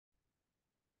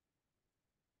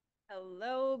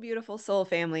Hello, beautiful soul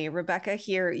family. Rebecca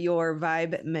here, your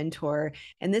vibe mentor.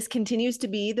 And this continues to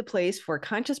be the place for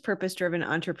conscious, purpose driven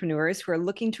entrepreneurs who are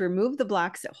looking to remove the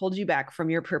blocks that hold you back from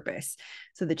your purpose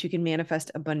so that you can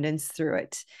manifest abundance through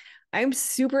it. I'm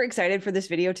super excited for this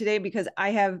video today because I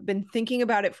have been thinking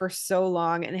about it for so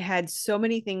long and had so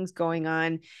many things going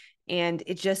on. And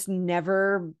it just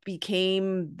never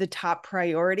became the top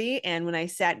priority. And when I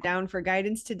sat down for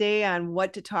guidance today on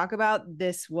what to talk about,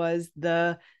 this was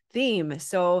the theme.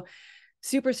 So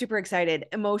super, super excited.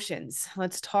 Emotions.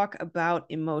 Let's talk about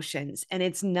emotions. And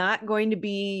it's not going to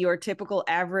be your typical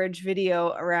average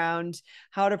video around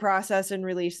how to process and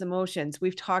release emotions.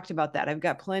 We've talked about that. I've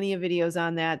got plenty of videos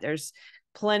on that. There's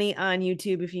plenty on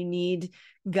YouTube if you need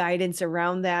guidance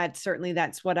around that. Certainly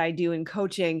that's what I do in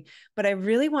coaching, but I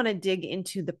really want to dig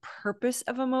into the purpose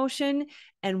of emotion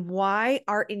and why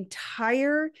our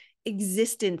entire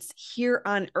existence here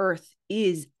on earth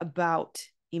is about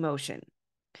emotion.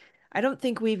 I don't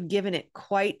think we've given it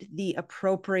quite the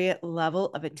appropriate level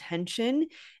of attention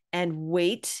and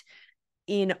weight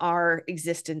in our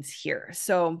existence here.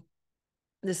 So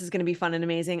this is going to be fun and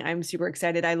amazing. I'm super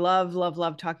excited. I love, love,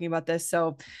 love talking about this.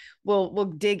 So we'll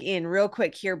dig in real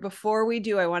quick here. Before we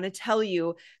do, I want to tell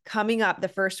you, coming up the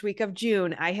first week of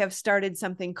June, I have started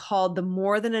something called the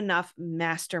More Than Enough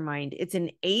Mastermind. It's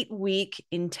an 8-week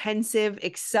intensive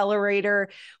accelerator.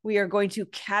 We are going to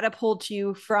catapult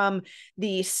you from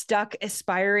the stuck,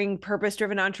 aspiring,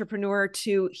 purpose-driven entrepreneur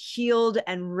to healed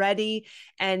and ready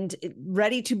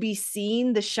to be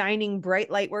seen, the shining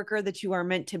bright light worker that you are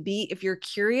meant to be. If you're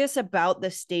curious about the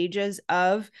stages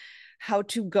of how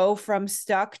to go from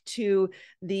stuck to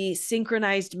the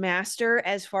synchronized master,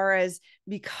 as far as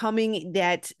becoming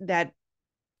that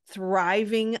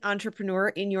thriving entrepreneur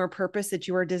in your purpose that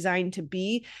you are designed to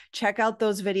be, check out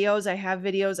those videos. I have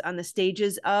videos on the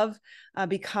stages of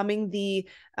becoming the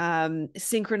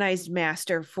synchronized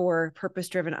master for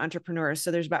purpose-driven entrepreneurs.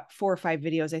 So there's about 4 or 5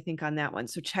 videos, I think, on that one.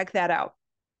 So check that out.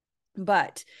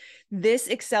 But this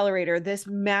accelerator, this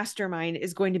mastermind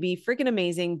is going to be freaking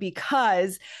amazing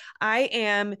because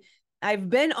I've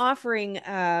been offering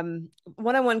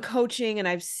one-on-one coaching, and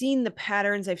I've seen the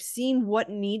patterns. I've seen what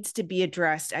needs to be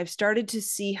addressed. I've started to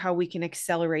see how we can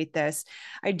accelerate this.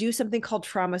 I do something called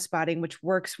trauma spotting, which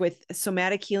works with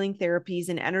somatic healing therapies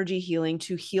and energy healing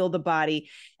to heal the body.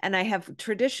 And I have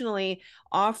traditionally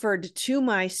offered to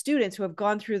my students who have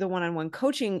gone through the one-on-one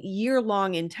coaching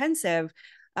year-long intensive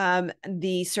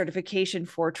the certification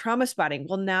for trauma spotting.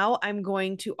 Well, now I'm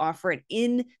going to offer it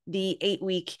in the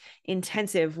 8-week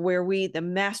intensive the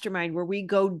mastermind, where we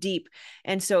go deep.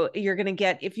 And so you're going to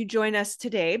get, if you join us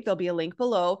today, there'll be a link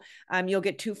below. You'll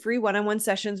get 2 free one-on-one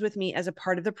sessions with me as a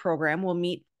part of the program. We'll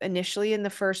meet initially in the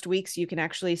first week, so you can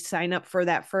actually sign up for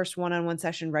that first one-on-one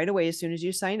session right away as soon as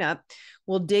you sign up.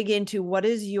 We'll dig into what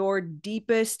is your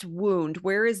deepest wound,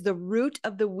 where is the root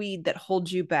of the weed that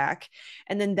holds you back,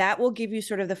 and then that will give you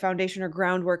sort of the foundation or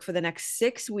groundwork for the next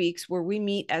 6 weeks, where we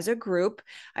meet as a group.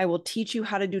 I will teach you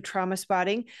how to do trauma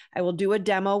spotting. I will do a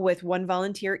demo with 1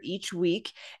 volunteer each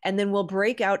week, and then we'll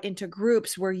break out into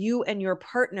groups where you and your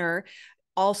partner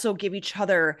also give each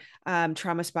other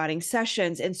trauma spotting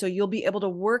sessions. And so you'll be able to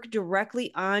work directly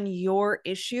on your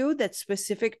issue that's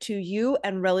specific to you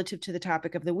and relative to the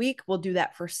topic of the week. We'll do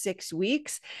that for 6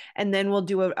 weeks. And then we'll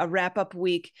do a wrap-up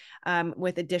week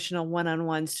with additional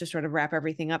one-on-ones to sort of wrap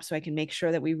everything up, so I can make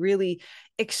sure that we really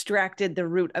extracted the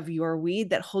root of your weed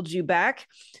that holds you back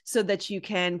so that you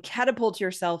can catapult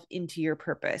yourself into your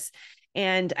purpose.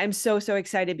 And I'm so, so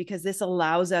excited because this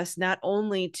allows us not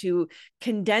only to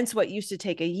condense what used to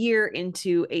take a year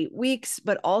into 8 weeks,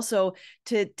 but also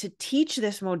to teach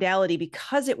this modality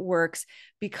because it works,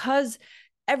 because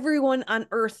everyone on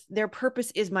earth, their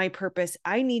purpose is my purpose.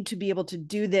 I need to be able to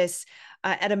do this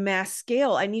at a mass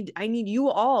scale. I need you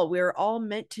all. We're all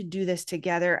meant to do this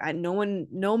together.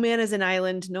 No man is an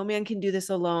island. No man can do this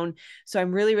alone. So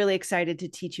I'm really, really excited to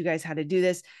teach you guys how to do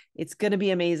this. It's going to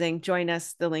be amazing. Join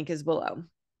us. The link is below.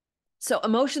 So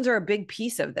emotions are a big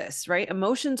piece of this, right?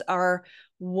 Emotions are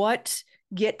what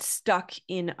get stuck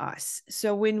in us.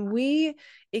 So when we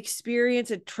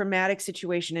experience a traumatic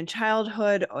situation in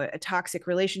childhood, or a toxic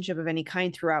relationship of any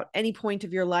kind throughout any point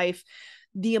of your life,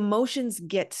 the emotions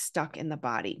get stuck in the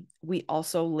body. We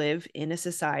also live in a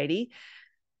society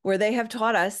where they have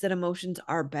taught us that emotions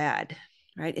are bad,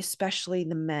 right? Especially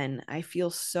the men. I feel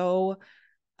so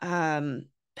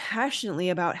passionately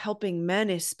about helping men,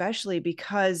 especially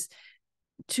because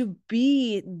to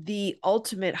be the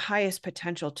ultimate highest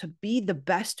potential, to be the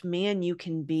best man you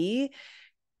can be,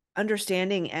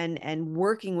 understanding and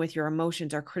working with your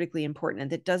emotions are critically important.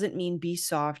 And that doesn't mean be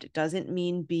soft. It doesn't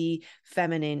mean be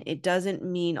feminine. It doesn't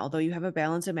mean, although you have a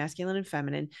balance of masculine and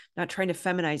feminine, not trying to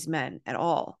feminize men at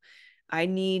all.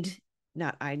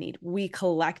 We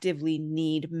collectively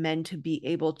need men to be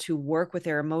able to work with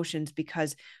their emotions,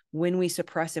 because when we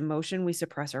suppress emotion, we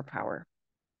suppress our power.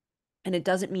 And it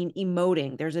doesn't mean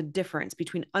emoting. There's a difference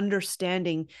between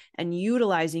understanding and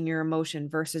utilizing your emotion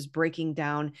versus breaking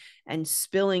down and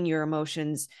spilling your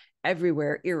emotions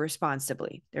everywhere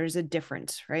irresponsibly. There's a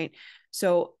difference, right?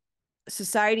 So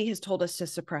society has told us to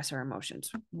suppress our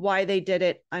emotions. Why they did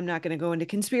it, I'm not going to go into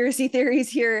conspiracy theories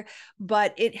here,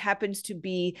 but it happens to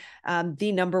be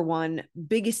the number one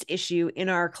biggest issue in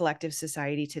our collective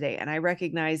society today. And I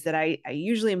recognize that I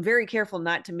usually am very careful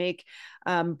not to make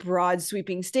broad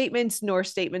sweeping statements, nor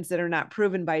statements that are not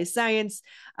proven by science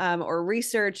or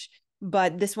research.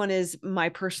 But this one is my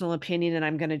personal opinion, and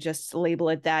I'm going to just label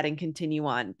it that and continue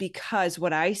on, because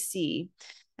what I see,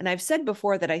 and I've said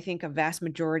before that I think a vast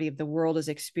majority of the world has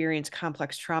experienced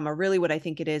complex trauma. Really, what I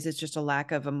think it is just a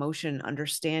lack of emotion,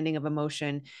 understanding of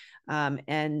emotion,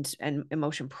 and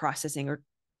emotion processing or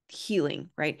healing,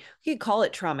 right? You could call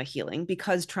it trauma healing,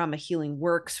 because trauma healing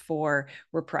works for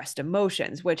repressed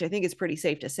emotions, which I think is pretty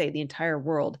safe to say the entire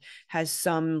world has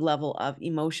some level of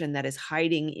emotion that is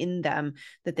hiding in them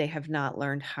that they have not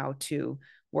learned how to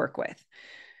work with.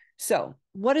 So,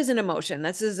 what is an emotion?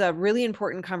 This is a really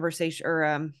important conversation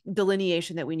or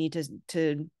delineation that we need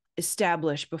to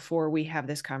establish before we have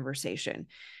this conversation.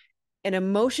 An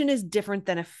emotion is different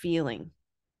than a feeling.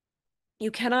 You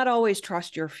cannot always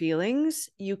trust your feelings.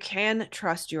 You can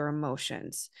trust your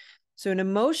emotions. So, an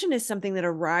emotion is something that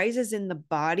arises in the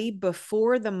body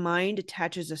before the mind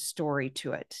attaches a story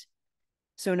to it.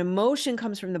 So, an emotion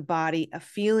comes from the body, a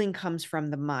feeling comes from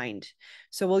the mind.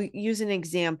 So, we'll use an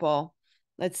example.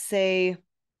 Let's say,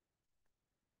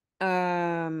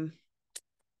 I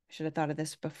should have thought of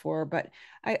this before, but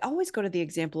I always go to the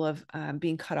example of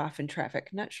being cut off in traffic.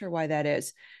 Not sure why that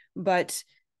is, but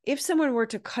if someone were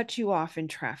to cut you off in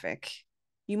traffic,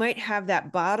 you might have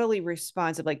that bodily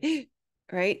response of like,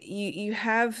 right? You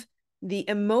have the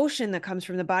emotion that comes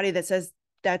from the body that says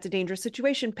that's a dangerous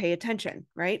situation. Pay attention,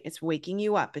 right? It's waking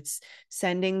you up. It's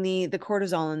sending the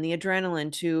cortisol and the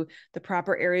adrenaline to the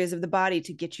proper areas of the body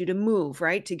to get you to move,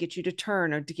 right? To get you to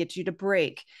turn or to get you to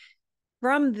brake.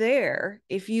 From there,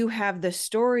 if you have the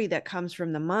story that comes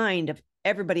from the mind of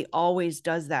everybody always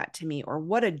does that to me, or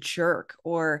what a jerk,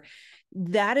 or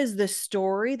that is the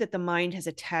story that the mind has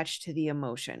attached to the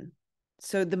emotion.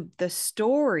 So the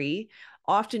story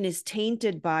often is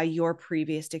tainted by your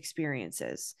previous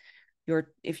experiences.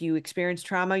 If you experience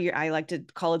trauma, I like to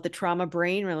call it the trauma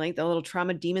brain, or like the little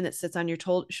trauma demon that sits on your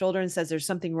shoulder and says there's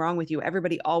something wrong with you.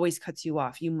 Everybody always cuts you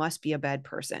off. You must be a bad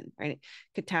person, right?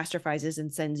 It catastrophizes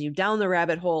and sends you down the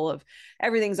rabbit hole of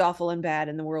everything's awful and bad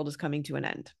and the world is coming to an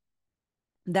end.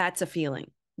 That's a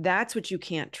feeling. That's what you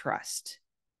can't trust.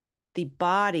 The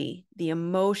body, the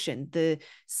emotion, the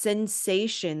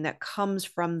sensation that comes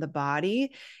from the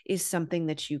body is something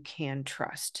that you can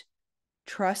trust.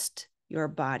 Trust your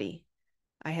body.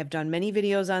 I have done many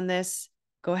videos on this.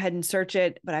 Go ahead and search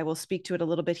it, but I will speak to it a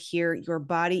little bit here. Your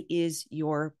body is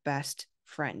your best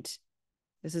friend.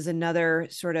 This is another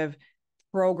sort of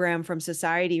program from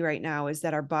society right now, is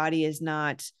that our body is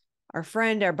not our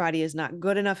friend. Our body is not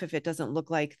good enough if it doesn't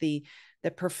look like the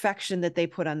perfection that they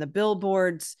put on the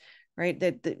billboards, right?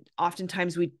 That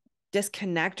oftentimes we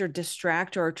disconnect or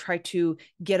distract or try to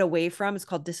get away from. It's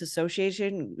called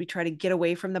disassociation. We try to get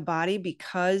away from the body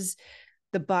because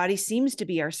the body seems to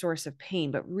be our source of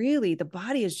pain, but really the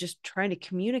body is just trying to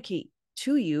communicate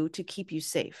to you to keep you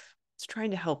safe. It's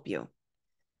trying to help you.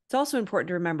 It's also important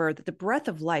to remember that the breath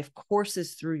of life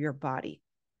courses through your body.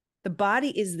 The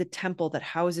body is the temple that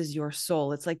houses your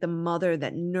soul. It's like the mother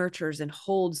that nurtures and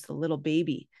holds the little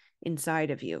baby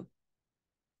inside of you.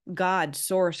 God,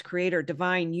 source, creator,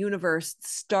 divine, universe,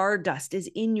 stardust is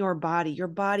in your body. Your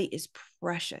body is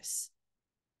precious.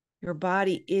 Your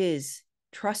body is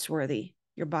trustworthy.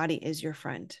 Your body is your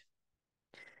friend.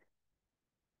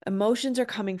 Emotions are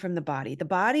coming from the body. The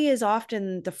body is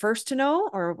often the first to know,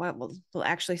 or what we'll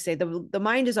actually say the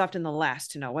mind is often the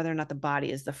last to know. Whether or not the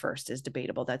body is the first is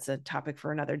debatable. That's a topic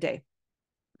for another day.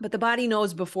 But the body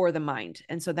knows before the mind.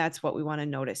 And so that's what we want to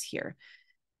notice here.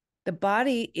 The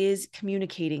body is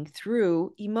communicating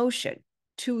through emotion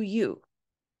to you.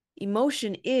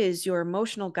 Emotion is your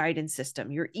emotional guidance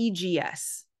system, your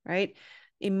EGS, right?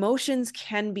 Emotions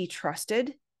can be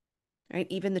trusted, right?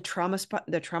 Even the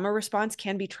trauma response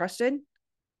can be trusted.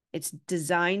 It's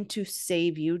designed to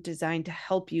save you, designed to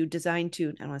help you, I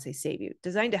don't want to say save you,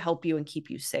 designed to help you and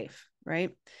keep you safe.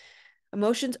 right?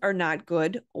 Emotions are not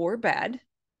good or bad.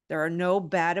 There are no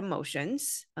bad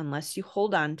emotions unless you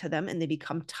hold on to them and they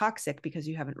become toxic because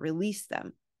you haven't released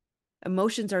them.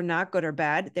 Emotions are not good or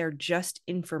bad. They're just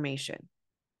information.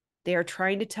 They are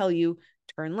trying to tell you,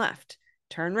 turn left,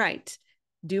 turn right,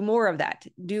 do more of that,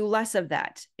 do less of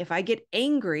that. If I get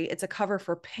angry, it's a cover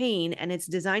for pain, and it's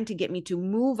designed to get me to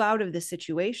move out of the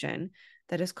situation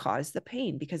that has caused the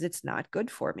pain because it's not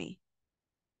good for me.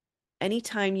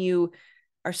 Anytime you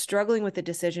are struggling with a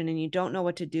decision and you don't know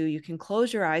what to do, you can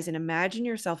close your eyes and imagine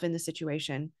yourself in the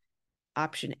situation,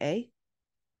 option A,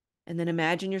 and then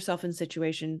imagine yourself in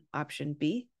situation, option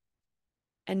B,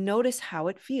 and notice how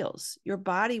it feels. Your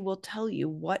body will tell you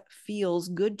what feels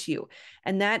good to you.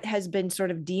 And that has been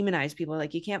sort of demonized. People are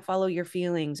like, you can't follow your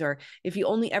feelings, or if you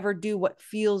only ever do what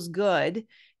feels good,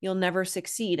 you'll never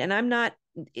succeed. And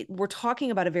we're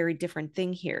talking about a very different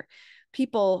thing here.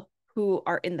 People who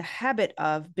are in the habit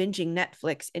of binging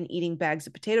Netflix and eating bags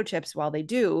of potato chips while they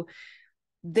do,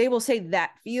 they will say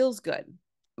that feels good,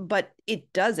 but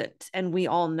it doesn't. And we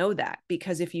all know that,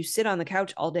 because if you sit on the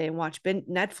couch all day and watch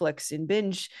Netflix and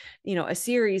binge, a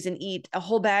series and eat a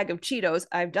whole bag of Cheetos,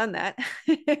 I've done that.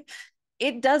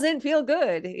 It doesn't feel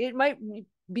good. It might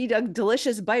be a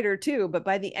delicious bite or two, but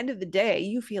by the end of the day,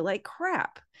 you feel like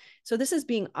crap. So this is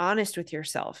being honest with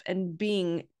yourself and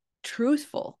being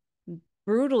truthful,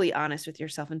 brutally honest with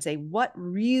yourself, and say what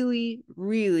really,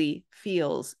 really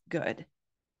feels good,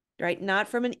 right? Not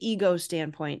from an ego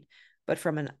standpoint, but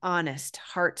from an honest,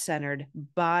 heart-centered,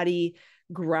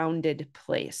 body-grounded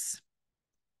place,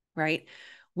 right?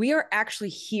 We are actually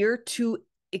here to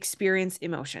experience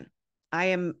emotion. I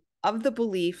am of the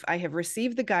belief, I have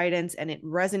received the guidance, and it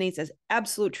resonates as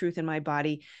absolute truth in my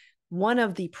body. One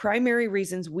of the primary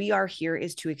reasons we are here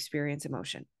is to experience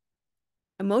emotion.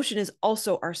 Emotion is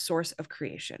also our source of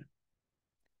creation,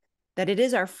 that it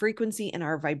is our frequency and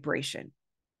our vibration.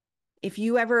 If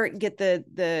you ever get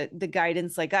the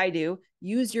guidance like I do,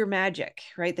 use your magic,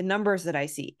 right? The numbers that I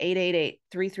see,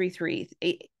 888-333,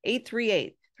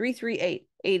 838, 338,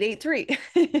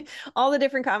 883, all the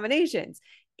different combinations.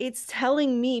 It's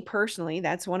telling me personally,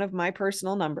 that's one of my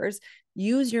personal numbers.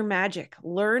 Use your magic.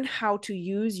 Learn how to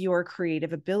use your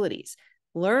creative abilities.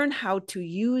 Learn how to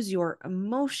use your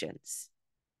emotions.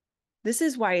 This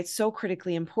is why it's so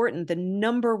critically important. The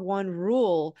number one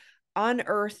rule on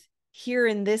earth here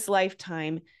in this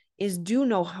lifetime is do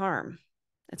no harm.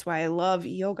 That's why I love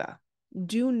yoga.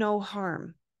 Do no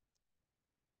harm.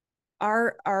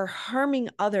 Our harming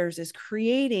others is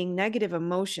creating negative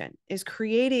emotion, is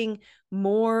creating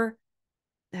more,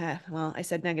 well, I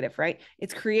said negative, right?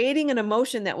 It's creating an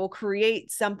emotion that will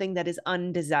create something that is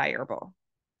undesirable,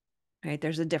 right?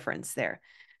 There's a difference there.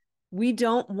 We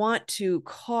don't want to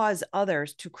cause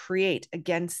others to create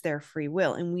against their free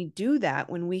will. And we do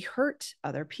that when we hurt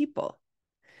other people.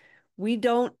 We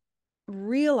don't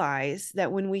realize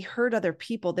that when we hurt other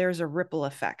people, there's a ripple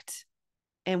effect.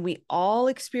 And we all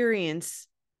experience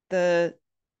the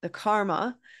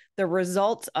karma, the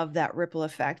results of that ripple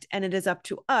effect. And it is up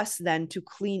to us then to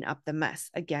clean up the mess,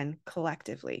 again,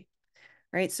 collectively,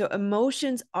 right? So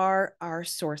emotions are our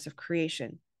source of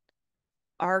creation.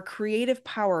 Our creative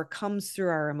power comes through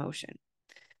our emotion.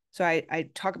 So I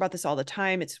talk about this all the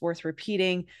time. It's worth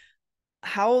repeating.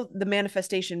 How the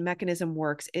manifestation mechanism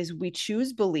works is we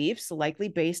choose beliefs, likely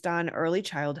based on early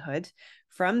childhood.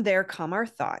 From there come our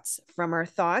thoughts. From our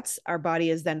thoughts, our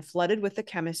body is then flooded with the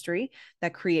chemistry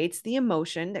that creates the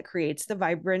emotion, that creates the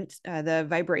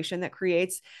vibration, that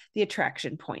creates the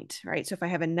attraction point, right? So if I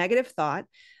have a negative thought,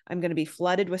 I'm going to be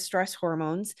flooded with stress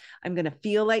hormones. I'm going to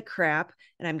feel like crap,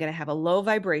 and I'm going to have a low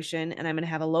vibration, and I'm going to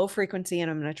have a low frequency, and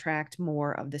I'm going to attract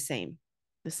more of the same.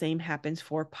 The same happens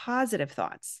for positive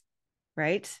thoughts,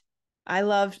 right? I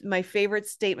loved, my favorite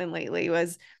statement lately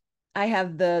was, I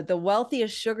have the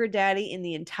wealthiest sugar daddy in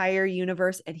the entire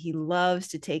universe, and he loves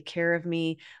to take care of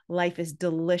me. Life is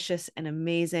delicious and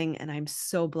amazing, and I'm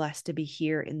so blessed to be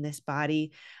here in this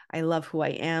body. I love who I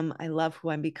am. I love who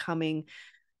I'm becoming.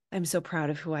 I'm so proud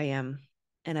of who I am,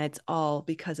 and it's all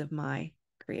because of my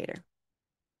creator.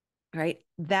 Right?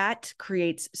 That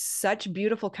creates such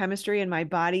beautiful chemistry in my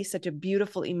body, such a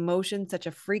beautiful emotion, such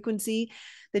a frequency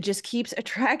that just keeps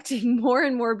attracting more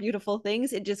and more beautiful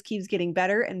things. It just keeps getting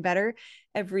better and better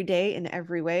every day in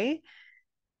every way.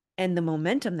 And the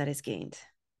momentum that is gained,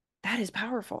 that is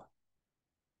powerful.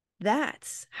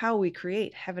 That's how we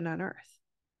create heaven on earth.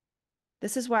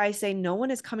 This is why I say no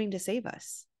one is coming to save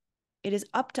us. It is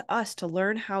up to us to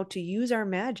learn how to use our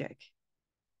magic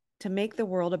to make the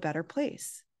world a better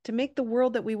place, to make the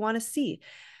world that we want to see.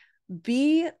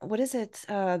 Be, what is it?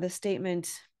 The statement,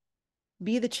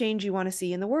 be the change you want to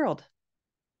see in the world.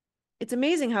 It's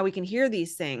amazing how we can hear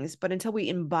these things, but until we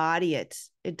embody it,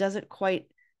 it doesn't quite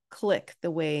click the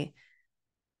way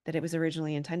that it was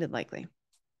originally intended, likely.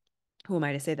 Who am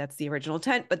I to say that's the original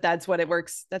intent? But that's what it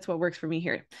works. That's what works for me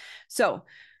here. So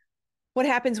what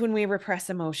happens when we repress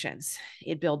emotions?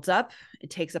 It builds up. It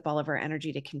takes up all of our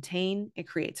energy to contain. It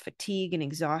creates fatigue and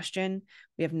exhaustion.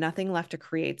 We have nothing left to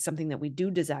create something that we do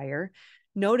desire.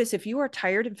 Notice if you are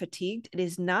tired and fatigued, it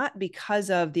is not because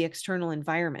of the external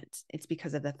environment. It's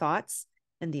because of the thoughts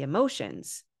and the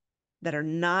emotions that are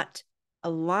not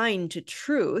aligned to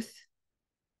truth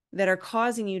that are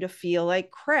causing you to feel like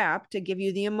crap, to give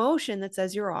you the emotion that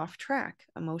says you're off track.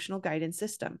 Emotional guidance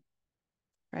system,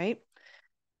 right?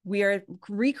 We are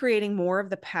recreating more of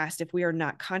the past. If we are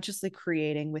not consciously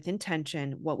creating with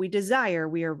intention what we desire,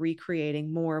 we are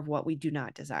recreating more of what we do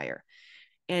not desire.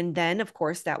 And then, of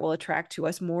course, that will attract to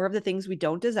us more of the things we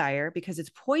don't desire, because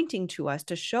it's pointing to us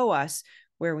to show us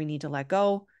where we need to let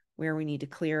go, where we need to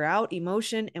clear out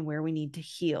emotion, and where we need to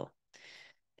heal.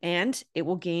 And it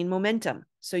will gain momentum.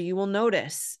 So you will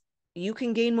notice you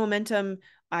can gain momentum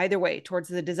either way, towards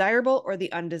the desirable or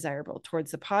the undesirable,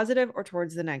 towards the positive or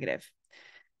towards the negative.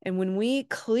 And when we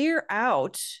clear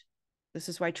out, this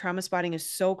is why trauma spotting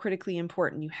is so critically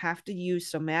important. You have to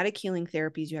use somatic healing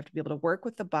therapies. You have to be able to work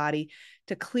with the body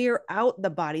to clear out the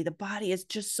body. The body is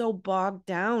just so bogged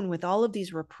down with all of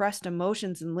these repressed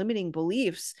emotions and limiting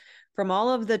beliefs from all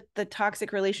of the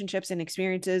toxic relationships and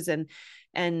experiences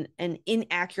and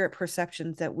inaccurate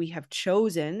perceptions that we have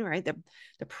chosen, right?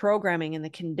 The programming and the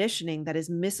conditioning that is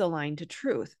misaligned to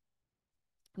truth.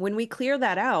 When we clear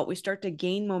that out, we start to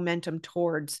gain momentum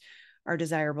towards our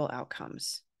desirable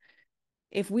outcomes.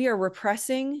 If we are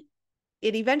repressing,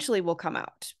 it eventually will come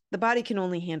out. The body can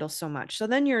only handle so much. So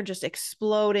then you're just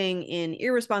exploding in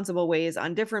irresponsible ways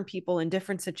on different people in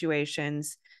different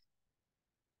situations.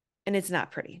 And it's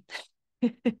not pretty.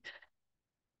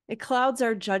 It clouds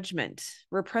our judgment.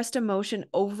 Repressed emotion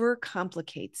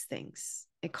overcomplicates things.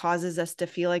 It causes us to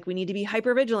feel like we need to be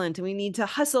hypervigilant and we need to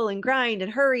hustle and grind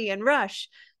and hurry and rush.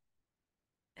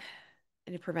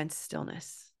 And it prevents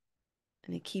stillness.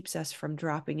 And it keeps us from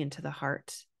dropping into the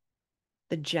heart,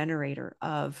 the generator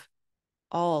of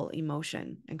all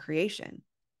emotion and creation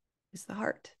is the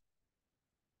heart.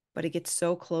 But it gets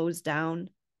so closed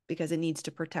down because it needs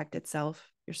to protect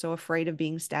itself. You're so afraid of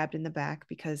being stabbed in the back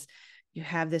because you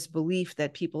have this belief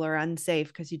that people are unsafe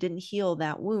because you didn't heal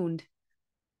that wound.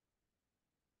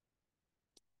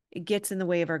 It gets in the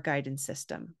way of our guidance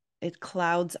system. It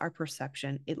clouds our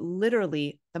perception. It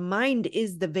literally, the mind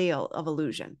is the veil of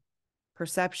illusion.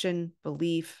 Perception,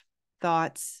 belief,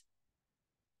 thoughts,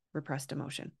 repressed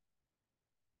emotion.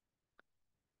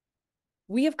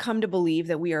 We have come to believe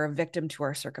that we are a victim to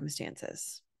our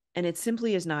circumstances, and it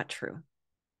simply is not true.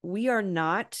 We are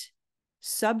not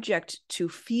subject to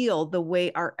feel the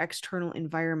way our external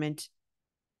environment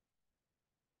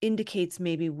indicates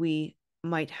maybe we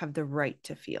might have the right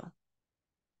to feel.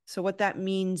 So what that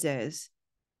means is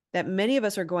that many of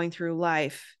us are going through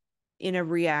life in a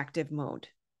reactive mode.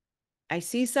 I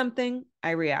see something, I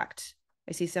react.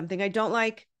 I see something I don't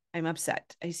like, I'm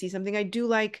upset. I see something I do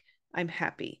like, I'm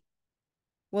happy.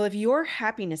 Well, if your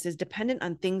happiness is dependent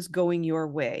on things going your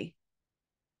way,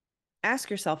 ask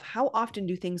yourself, how often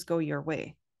do things go your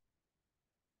way?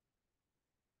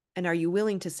 And are you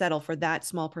willing to settle for that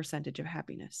small percentage of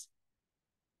happiness?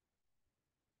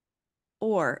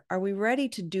 Or are we ready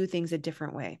to do things a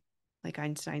different way? Like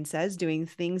Einstein says, doing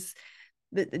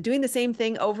the same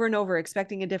thing over and over,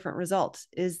 expecting a different result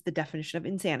is the definition of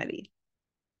insanity.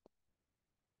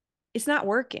 It's not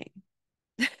working.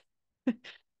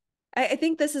 I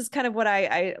think this is kind of what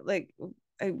I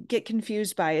get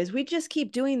confused by, is we just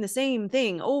keep doing the same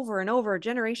thing over and over,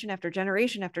 generation after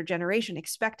generation after generation,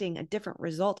 expecting a different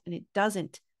result, and it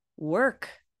doesn't work.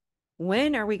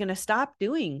 When are we going to stop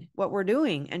doing what we're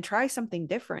doing and try something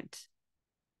different?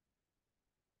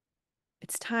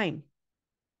 It's time.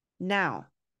 Now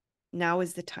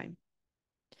is the time.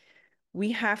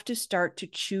 We have to start to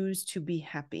choose to be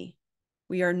happy.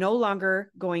 We are no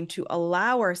longer going to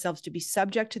allow ourselves to be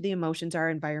subject to the emotions our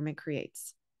environment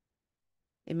creates.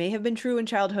 It may have been true in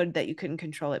childhood that you couldn't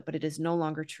control it, but it is no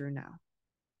longer true now.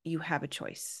 You have a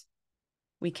choice.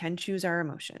 We can choose our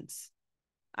emotions.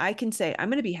 I can say, I'm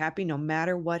going to be happy no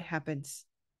matter what happens.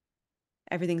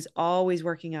 Everything's always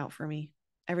working out for me.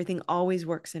 Everything always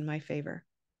works in my favor,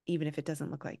 even if it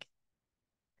doesn't look like it.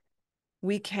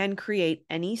 We can create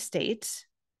any state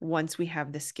once we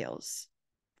have the skills.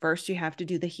 First, you have to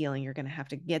do the healing. You're going to have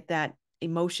to get that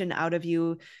emotion out of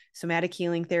you. Somatic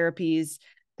healing therapies,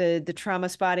 the trauma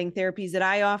spotting therapies that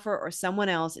I offer, or someone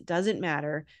else, it doesn't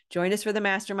matter. Join us for the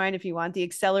mastermind if you want the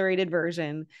accelerated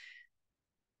version.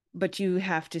 but you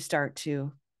have to start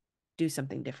to do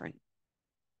something different.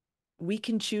 We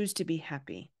can choose to be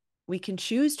happy. We can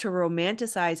choose to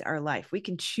romanticize our life. We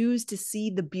can choose to see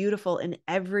the beautiful in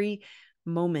every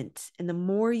moment. And the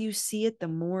more you see it, the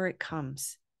more it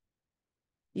comes.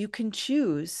 You can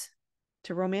choose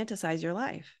to romanticize your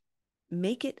life.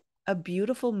 Make it a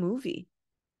beautiful movie.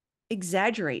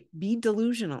 Exaggerate, be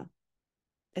delusional.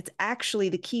 It's actually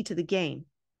the key to the game.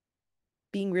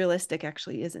 Being realistic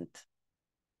actually isn't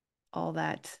all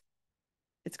that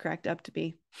it's cracked up to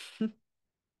be.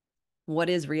 What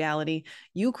is reality?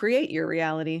 You create your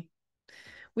reality.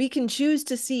 We can choose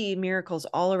to see miracles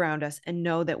all around us and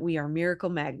know that we are miracle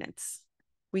magnets.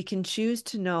 We can choose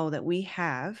to know that we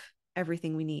have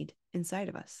everything we need inside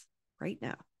of us right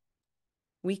now.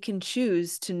 We can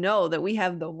choose to know that we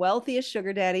have the wealthiest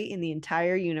sugar daddy in the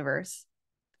entire universe.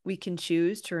 We can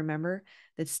choose to remember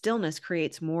that stillness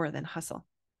creates more than hustle.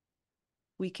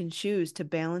 We can choose to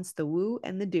balance the woo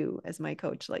and the do, as my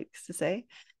coach likes to say.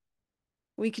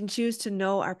 We can choose to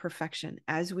know our perfection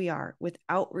as we are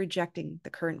without rejecting the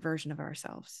current version of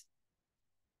ourselves.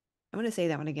 I'm going to say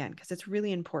that one again because it's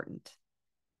really important.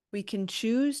 We can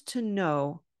choose to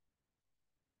know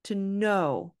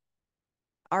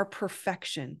our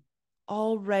perfection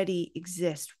already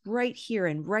exists right here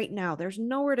and right now. There's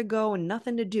nowhere to go and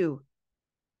nothing to do.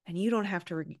 And you don't have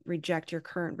to reject your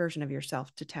current version of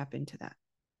yourself to tap into that.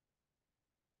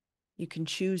 You can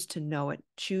choose to know it,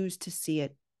 choose to see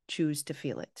it, choose to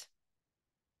feel it.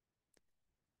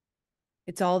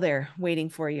 It's all there waiting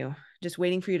for you, just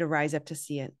waiting for you to rise up to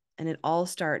see it. And it all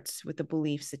starts with the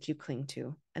beliefs that you cling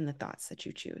to and the thoughts that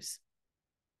you choose.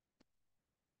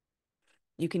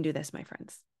 You can do this, my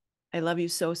friends. I love you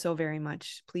so, so very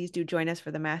much. Please do join us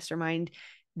for the mastermind.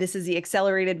 This is the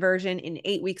accelerated version. In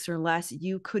 8 weeks or less,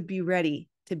 you could be ready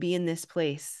to be in this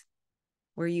place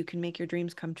where you can make your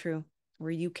dreams come true, where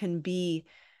you can be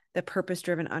the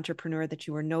purpose-driven entrepreneur that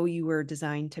you know you were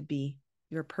designed to be.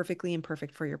 You're perfectly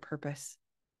imperfect for your purpose.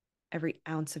 Every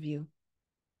ounce of you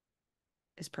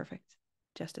is perfect,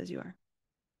 just as you are.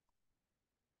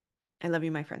 I love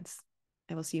you, my friends.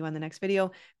 I will see you on the next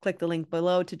video. Click the link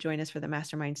below to join us for the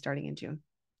mastermind starting in June.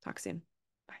 Talk soon.